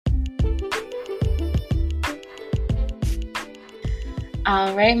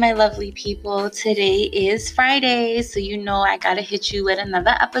All right, my lovely people, today is Friday, so I gotta hit you with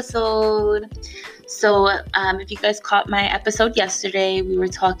another episode. So if you guys caught my episode yesterday, we were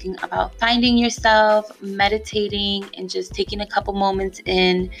talking about finding yourself, meditating, and just taking a couple moments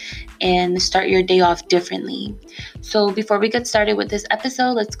in and start your day off differently. So before we get started with this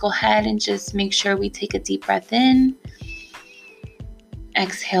episode, let's go ahead and just make sure we take a deep breath in,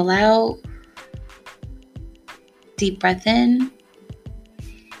 exhale out, deep breath in,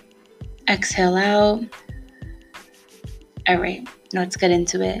 exhale out. All right, now let's get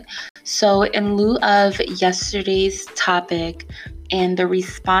into it. So in lieu of yesterday's topic and the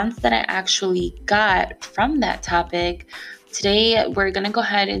response that I actually got from that topic, today we're going to go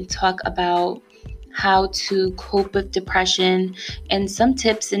ahead and talk about how to cope with depression and some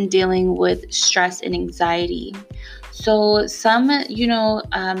tips in dealing with stress and anxiety. So some,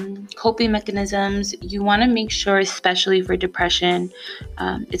 coping mechanisms, you want to make sure, especially for depression,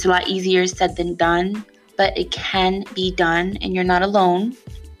 it's a lot easier said than done, but it can be done and you're not alone.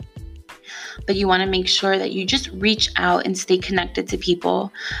 But you want to make sure that you just reach out and stay connected to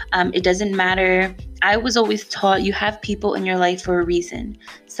people. It doesn't matter. I was always taught you have people in your life for a reason.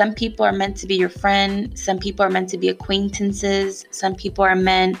 Some people are meant to be your friend. Some people are meant to be acquaintances. Some people are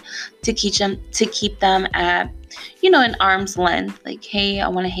meant to keep them at, an arm's length. Like, hey, I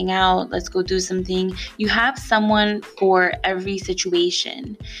want to hang out. Let's go do something. You have someone for every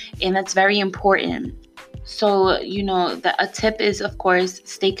situation, and that's very important. So, a tip is, of course,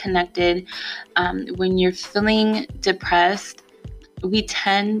 stay connected. When you're feeling depressed, we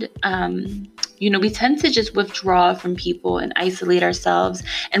tend to just withdraw from people and isolate ourselves.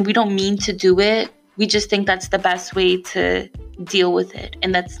 And we don't mean to do it. We just think that's the best way to deal with it.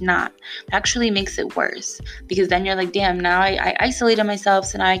 And that's not. It actually makes it worse, because then you're like, damn, now I isolated myself,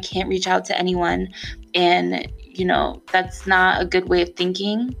 so now I can't reach out to anyone. And, that's not a good way of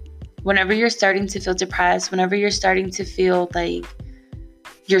thinking. Whenever you're starting to feel depressed, whenever you're starting to feel like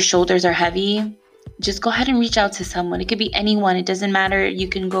your shoulders are heavy, just go ahead and reach out to someone. It could be anyone. It doesn't matter. You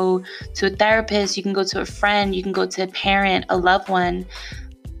can go to a therapist. You can go to a friend. You can go to a parent, a loved one.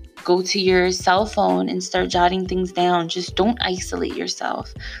 Go to your cell phone and start jotting things down. Just don't isolate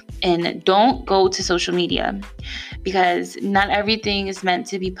yourself. And don't go to social media, because not everything is meant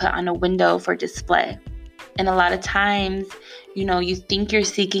to be put on a window for display. And a lot of times, you think you're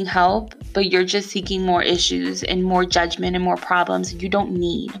seeking help, but you're just seeking more issues and more judgment and more problems you don't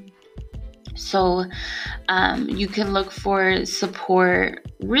need. So you can look for support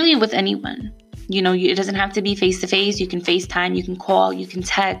really with anyone. It doesn't have to be face-to-face. You can FaceTime, you can call, you can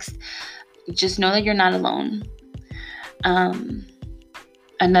text. Just know that you're not alone.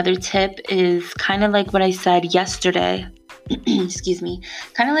 Another tip is kind of like what I said yesterday. Excuse me.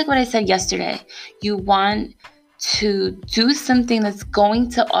 Kind of like what I said yesterday. You want to do something that's going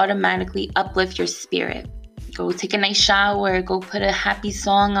to automatically uplift your spirit. Go take a nice shower, go put a happy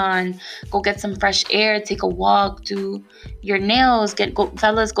song on, go get some fresh air, take a walk, do your nails,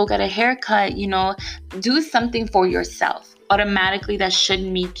 fellas, go get a haircut, do something for yourself. Automatically that should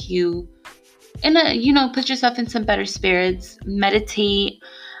make you put yourself in some better spirits. Meditate,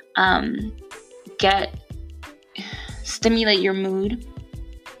 stimulate your mood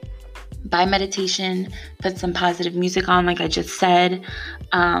by meditation. Put some positive music on, like I just said,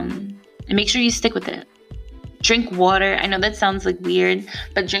 and make sure you stick with it. Drink water. I know that sounds like weird,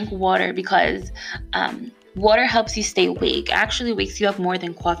 but drink water, because water helps you stay awake. It actually wakes you up more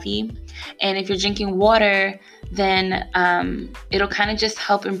than coffee. And if you're drinking water, then it'll kind of just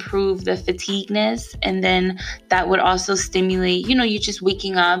help improve the fatigueness. And then that would also stimulate, you just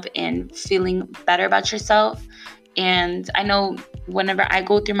waking up and feeling better about yourself. And I know whenever I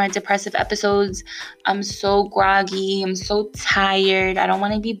go through my depressive episodes, I'm so groggy, I'm so tired, I don't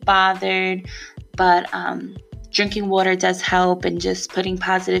want to be bothered, but drinking water does help, and just putting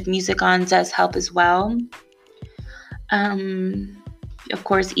positive music on does help as well. Of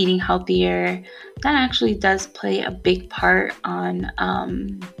course, eating healthier, that actually does play a big part on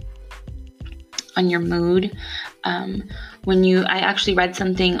your mood. I actually read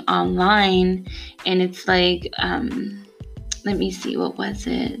something online, and it's like, let me see, what was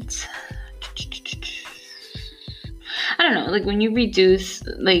it? I don't know, like when you reduce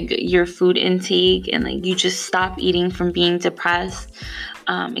like your food intake and like you just stop eating from being depressed,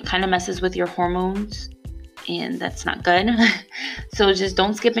 it kind of messes with your hormones, and that's not good. So just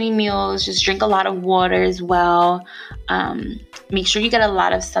don't skip any meals. Just drink a lot of water as well. Make sure you get a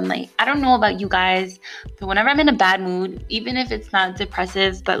lot of sunlight. I don't know about you guys, but whenever I'm in a bad mood, even if it's not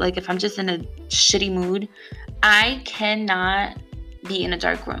depressive, but like if I'm just in a shitty mood, I cannot be in a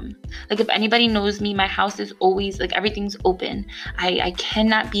dark room. Like, if anybody knows me, my house is always like, everything's open. I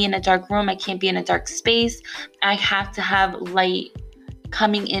cannot be in a dark room. I can't be in a dark space. I have to have light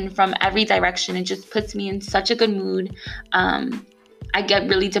coming in from every direction. It just puts me in such a good mood. I get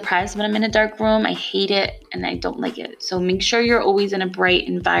really depressed when I'm in a dark room. I hate it and I don't like it. So make sure you're always in a bright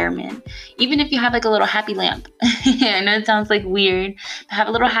environment. Even if you have like a little happy lamp. I know it sounds like weird, but have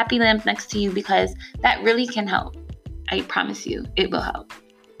a little happy lamp next to you, because that really can help. I promise you, it will help.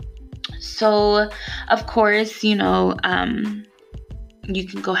 So, of course, you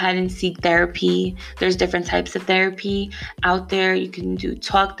can go ahead and seek therapy. There's different types of therapy out there. You can do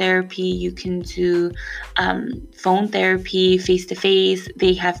talk therapy. You can do phone therapy, face-to-face.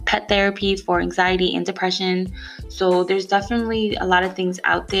 They have pet therapy for anxiety and depression. So there's definitely a lot of things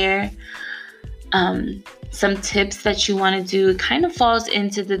out there. Some tips that you want to do, it kind of falls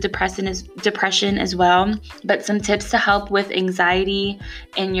into the depression as well. But some tips to help with anxiety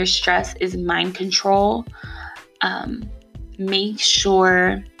and your stress is mind control. Make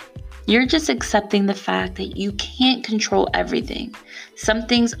sure you're just accepting the fact that you can't control everything. Some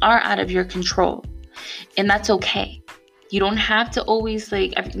things are out of your control, and that's okay. You don't have to always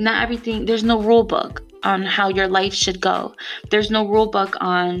not everything. There's no rule book on how your life should go. There's no rule book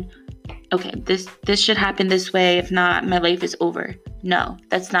on, okay, this should happen this way. If not, my life is over. No,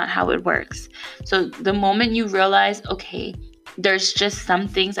 that's not how it works. So the moment you realize, okay, there's just some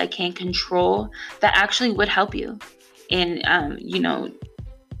things I can't control, that actually would help you. And,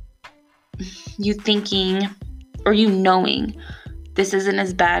 you thinking or you knowing this isn't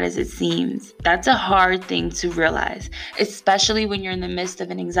as bad as it seems. That's a hard thing to realize, especially when you're in the midst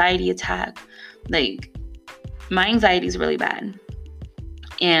of an anxiety attack. Like, my anxiety is really bad.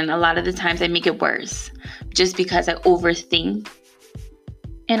 And a lot of the times I make it worse just because I overthink.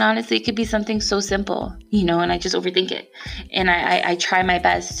 And honestly, it could be something so simple, and I just overthink it. And I try my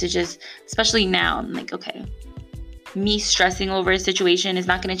best to just, especially now, I'm like, okay, me stressing over a situation is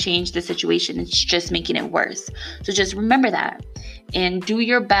not going to change the situation. It's just making it worse. So just remember that and do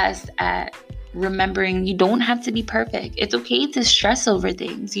your best at remembering you don't have to be perfect. It's okay to stress over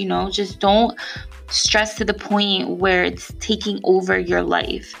things, just don't stress to the point where it's taking over your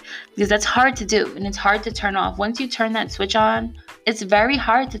life, because that's hard to do and it's hard to turn off. Once you turn that switch on, it's very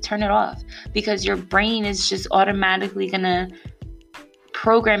hard to turn it off, because your brain is just automatically going to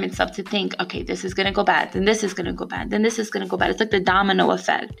program itself to think, okay, this is going to go bad, then this is going to go bad, then this is going to go bad. It's like the domino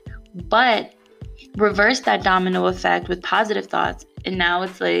effect. But reverse that domino effect with positive thoughts, and now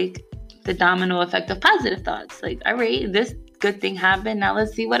it's like the domino effect of positive thoughts. Like, all right, this good thing happened, now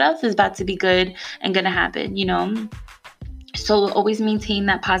let's see what else is about to be good and going to happen, So always maintain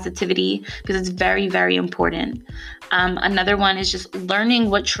that positivity, because it's very, very important. Another one is just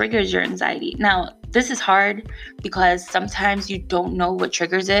learning what triggers your anxiety. Now, this is hard because sometimes you don't know what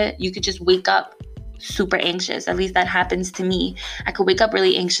triggers it. You could just wake up super anxious. At least that happens to me. I could wake up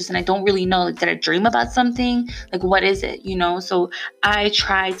really anxious and I don't really know, did I dream about something? Like, what is it? So I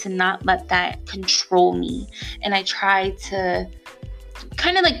try to not let that control me. And I try to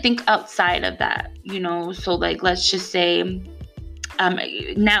kind of think outside of that, So let's just say,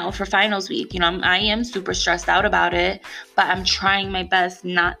 now for finals week, I am super stressed out about it, but I'm trying my best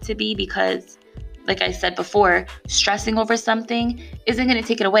not to be, because like I said before, stressing over something isn't going to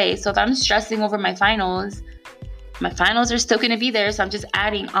take it away. So if I'm stressing over my finals are still going to be there. So I'm just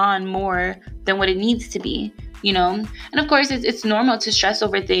adding on more than what it needs to be, And of course, it's normal to stress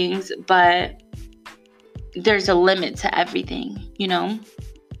over things, but there's a limit to everything,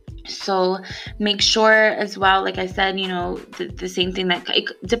 So make sure as well, like I said, the same thing, that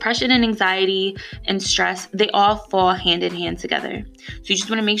depression and anxiety and stress, they all fall hand in hand together. So you just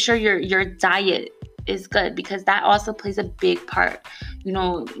want to make sure your diet is good, because that also plays a big part.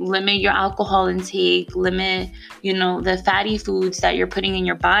 Limit your alcohol intake, limit, the fatty foods that you're putting in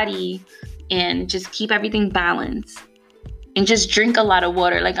your body, and just keep everything balanced. And just drink a lot of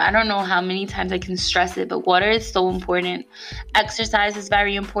water. I don't know how many times I can stress it, but water is so important. Exercise is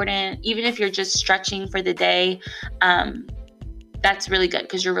very important. Even if you're just stretching for the day, that's really good,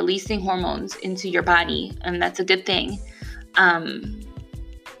 because you're releasing hormones into your body, and that's a good thing.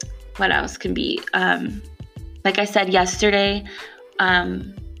 What else can be? Like I said yesterday,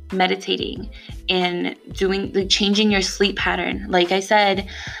 meditating and changing your sleep pattern. Like I said,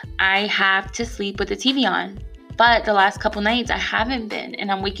 I have to sleep with the TV on. But the last couple nights I haven't been,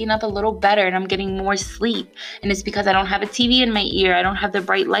 and I'm waking up a little better and I'm getting more sleep. And it's because I don't have a TV in my ear. I don't have the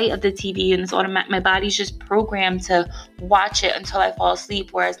bright light of the TV, and it's my body's just programmed to watch it until I fall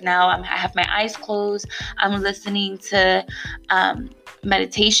asleep. Whereas now I have my eyes closed. I'm listening to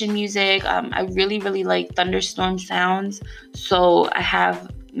meditation music. I really, really like thunderstorm sounds. So I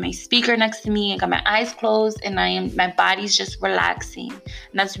have my speaker next to me. I got my eyes closed and my body's just relaxing.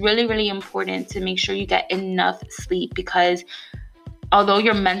 And that's really, really important to make sure you get enough sleep, because although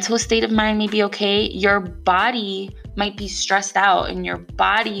your mental state of mind may be okay, your body might be stressed out and your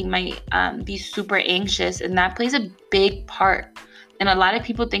body might be super anxious, and that plays a big part. And a lot of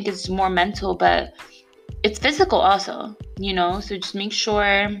people think it's more mental, but it's physical also, so just make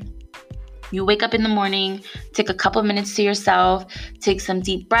sure you wake up in the morning, take a couple minutes to yourself, take some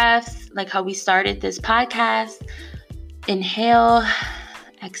deep breaths, like how we started this podcast. Inhale,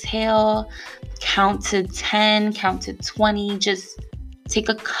 exhale, count to 10, count to 20, just take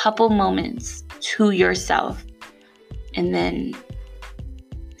a couple moments to yourself and then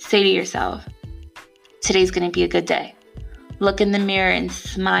say to yourself, today's going to be a good day. Look in the mirror and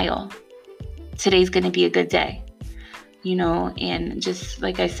smile. Today's going to be a good day, and just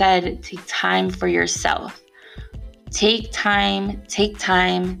like I said, take time for yourself. Take time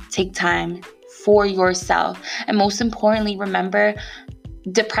for yourself. And most importantly, remember,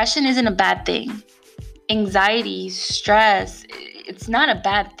 depression isn't a bad thing. Anxiety, stress, it's not a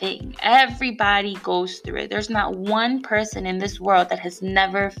bad thing. Everybody goes through it. There's not one person in this world that has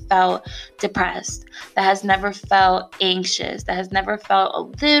never felt depressed, that has never felt anxious, that has never felt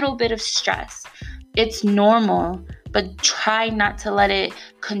a little bit of stress. It's normal, but try not to let it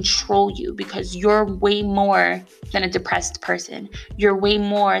control you, because you're way more than a depressed person. You're way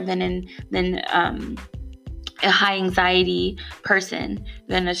more than a high anxiety person,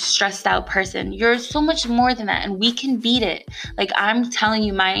 than a stressed out person. You're so much more than that, and we can beat it. Like, I'm telling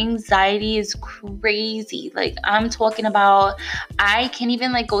you, my anxiety is crazy. Like, I'm talking about, I can't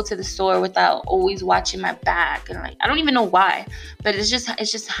even go to the store without always watching my back, and I don't even know why, but it's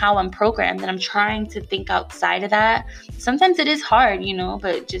just how I'm programmed, and I'm trying to think outside of that. Sometimes it is hard,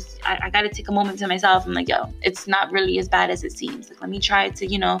 but just I gotta take a moment to myself. I'm like, yo, it's not really as bad as it seems. Like, let me try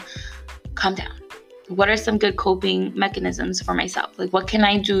to calm down. What are some good coping mechanisms for myself? Like, what can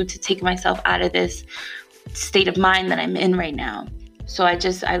I do to take myself out of this state of mind that I'm in right now? So I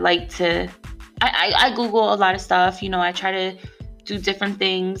like to, I Google a lot of stuff, I try to do different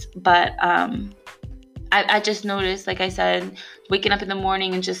things, but I just noticed, like I said, waking up in the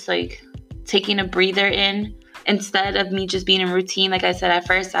morning and just taking a breather in, instead of me just being in routine. Like I said, at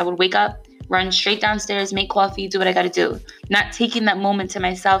first I would wake up, run straight downstairs, make coffee, do what I got to do. Not taking that moment to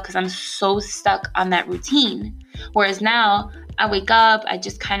myself because I'm so stuck on that routine. Whereas now I wake up, I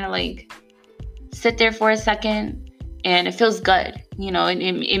just kind of sit there for a second, and it feels good.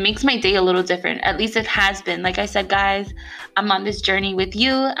 It makes my day a little different. At least it has been. Like I said, guys, I'm on this journey with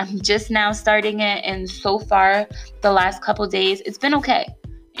you. I'm just now starting it. And so far, the last couple days, it's been okay.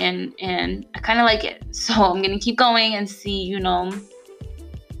 And I kind of like it. So I'm going to keep going and see,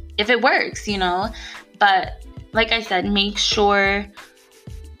 if it works, but like I said, make sure,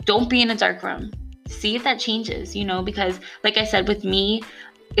 don't be in a dark room. See if that changes, because like I said, with me,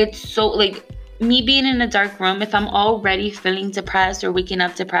 it's so me being in a dark room, if I'm already feeling depressed or waking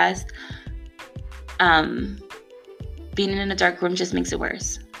up depressed, being in a dark room just makes it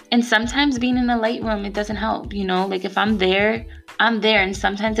worse. And sometimes being in a light room, it doesn't help, if I'm there, I'm there. And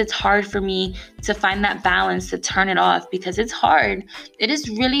sometimes it's hard for me to find that balance to turn it off, because it's hard. It is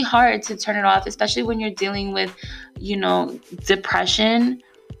really hard to turn it off, especially when you're dealing with, depression.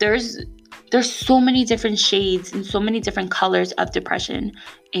 There's so many different shades and so many different colors of depression.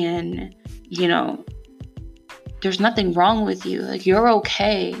 And, there's nothing wrong with you. You're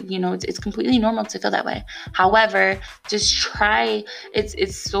okay. It's completely normal to feel that way. However, just try.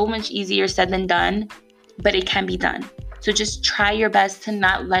 It's so much easier said than done, but it can be done. So just try your best to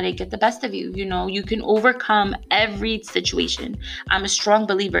not let it get the best of you. You can overcome every situation. I'm a strong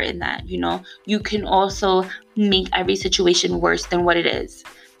believer in that. You can also make every situation worse than what it is.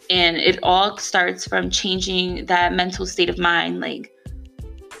 And it all starts from changing that mental state of mind.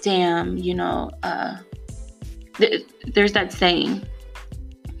 Damn, there's that saying,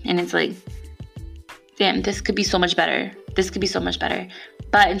 and it's damn, this could be so much better. This could be so much better.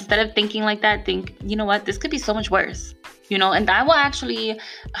 But instead of thinking like that, think, you know what, this could be so much worse, and that will actually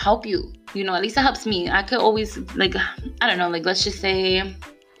help you, at least it helps me. I could always, I don't know, let's just say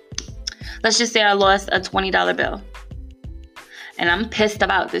I lost a $20 bill, and I'm pissed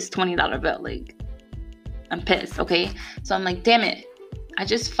about this $20 bill. I'm pissed, okay? So I'm damn it, I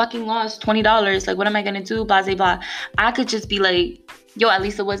just fucking lost $20. What am I gonna do? Blah, blah, blah. I could just be yo, at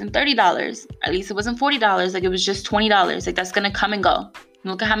least it wasn't $30. At least it wasn't $40. It was just $20. That's gonna come and go.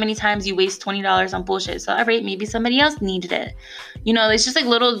 Look at how many times you waste $20 on bullshit. So, all right, maybe somebody else needed it. It's just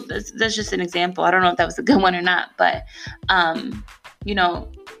little, that's just an example. I don't know if that was a good one or not, but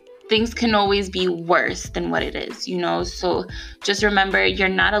things can always be worse than what it is, so just remember, you're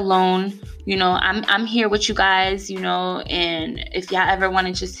not alone. I'm here with you guys, and if y'all ever want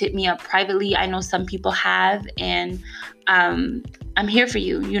to just hit me up privately, I know some people have, and I'm here for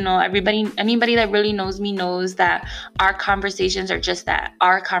you. Anybody that really knows me knows that our conversations are just that,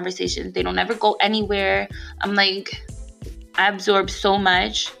 our conversations. They don't ever go anywhere. I absorb so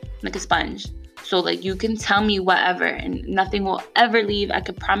much like a sponge. So you can tell me whatever and nothing will ever leave. I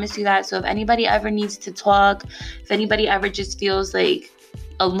could promise you that. So if anybody ever needs to talk, if anybody ever just feels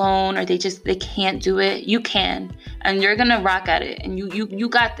alone or they can't do it, you can, and you're gonna rock at it, and you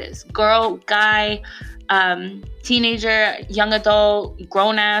got this. Girl, guy, teenager, young adult,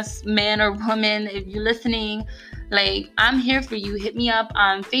 grown-ass man or woman, if you're listening, I'm here for you. Hit me up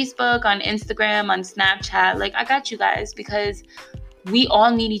on Facebook, on Instagram, on Snapchat. I got you guys, because we all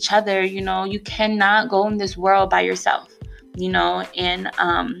need each other. You cannot go in this world by yourself, and you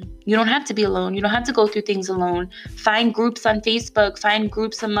don't have to be alone. You don't have to go through things alone. Find groups on Facebook, find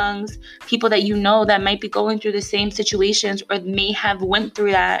groups amongst people that that might be going through the same situations or may have went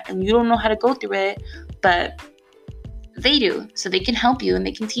through that, and you don't know how to go through it, but they do, so they can help you and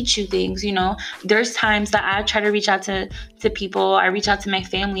they can teach you things. There's times that I try to reach out to people. I reach out to my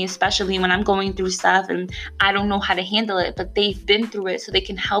family, especially when I'm going through stuff and I don't know how to handle it, but they've been through it, so they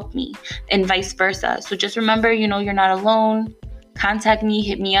can help me, and vice versa. So just remember, you're not alone. Contact me,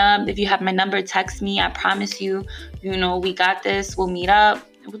 hit me up. If you have my number, text me. I promise you, we got this. We'll meet up.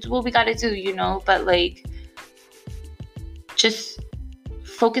 It's what we got to do, but just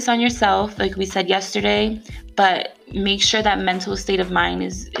focus on yourself, like we said yesterday, but make sure that mental state of mind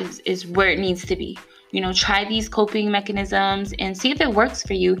is where it needs to be. Try these coping mechanisms and see if it works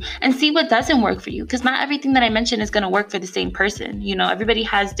for you, and see what doesn't work for you, because not everything that I mentioned is going to work for the same person. Everybody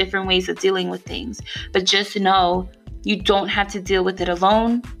has different ways of dealing with things, but just know you don't have to deal with it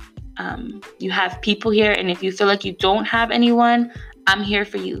alone. You have people here, and if you feel like you don't have anyone, I'm here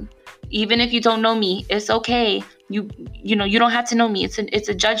for you. Even if you don't know me, it's okay. You don't have to know me. It's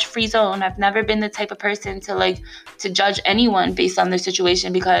a judge-free zone. I've never been the type of person to judge anyone based on their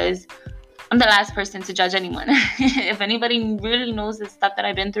situation, because I'm the last person to judge anyone. If anybody really knows the stuff that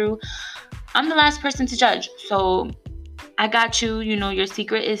I've been through, I'm the last person to judge. So I got you. Your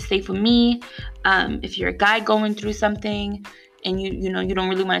secret is safe with me. If you're a guy going through something and you don't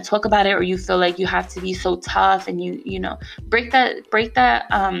really want to talk about it, or you feel like you have to be so tough, and break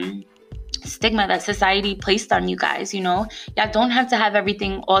that stigma that society placed on you guys. Y'all don't have to have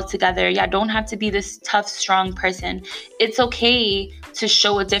everything all together. Y'all don't have to be this tough, strong person. It's okay to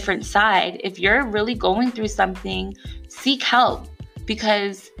show a different side. If you're really going through something, seek help,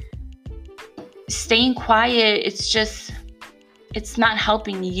 because staying quiet, it's not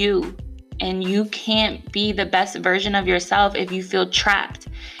helping you, and you can't be the best version of yourself if you feel trapped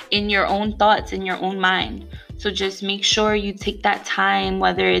in your own thoughts, in your own mind. So just make sure you take that time,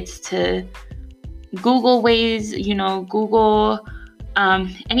 whether it's to Google ways, Google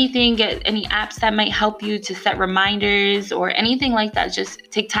anything, get any apps that might help you to set reminders or anything like that.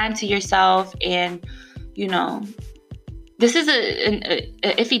 Just take time to yourself. And, this is a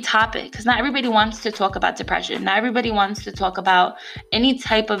iffy topic, because not everybody wants to talk about depression. Not everybody wants to talk about any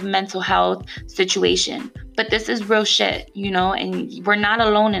type of mental health situation. But this is real shit, and we're not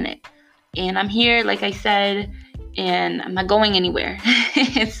alone in it. And I'm here, like I said, and I'm not going anywhere.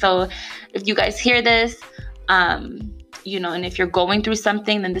 So if you guys hear this, and if you're going through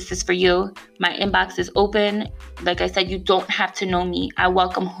something, then this is for you. My inbox is open. Like I said, you don't have to know me. I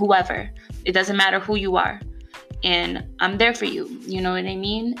welcome whoever. It doesn't matter who you are. And I'm there for you. You know what I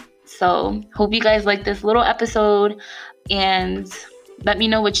mean? So hope you guys like this little episode, and let me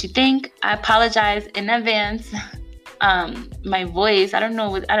know what you think. I apologize in advance. My voice, I don't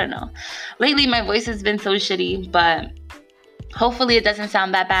know. Lately, my voice has been so shitty, but hopefully it doesn't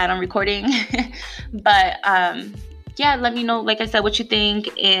sound that bad on recording. But yeah, let me know, like I said, what you think,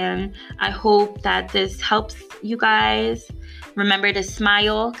 and I hope that this helps you guys. Remember to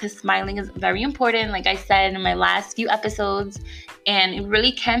smile, because smiling is very important, like I said in my last few episodes, and it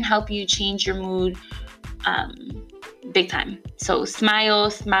really can help you change your mood big time. So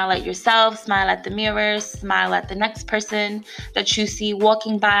smile at yourself, smile at the mirror, smile at the next person that you see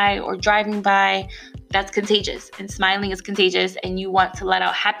walking by or driving by. That's contagious, and smiling is contagious, and you want to let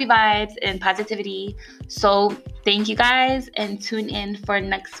out happy vibes and positivity. So thank you guys, and tune in for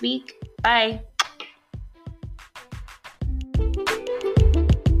next week. Bye.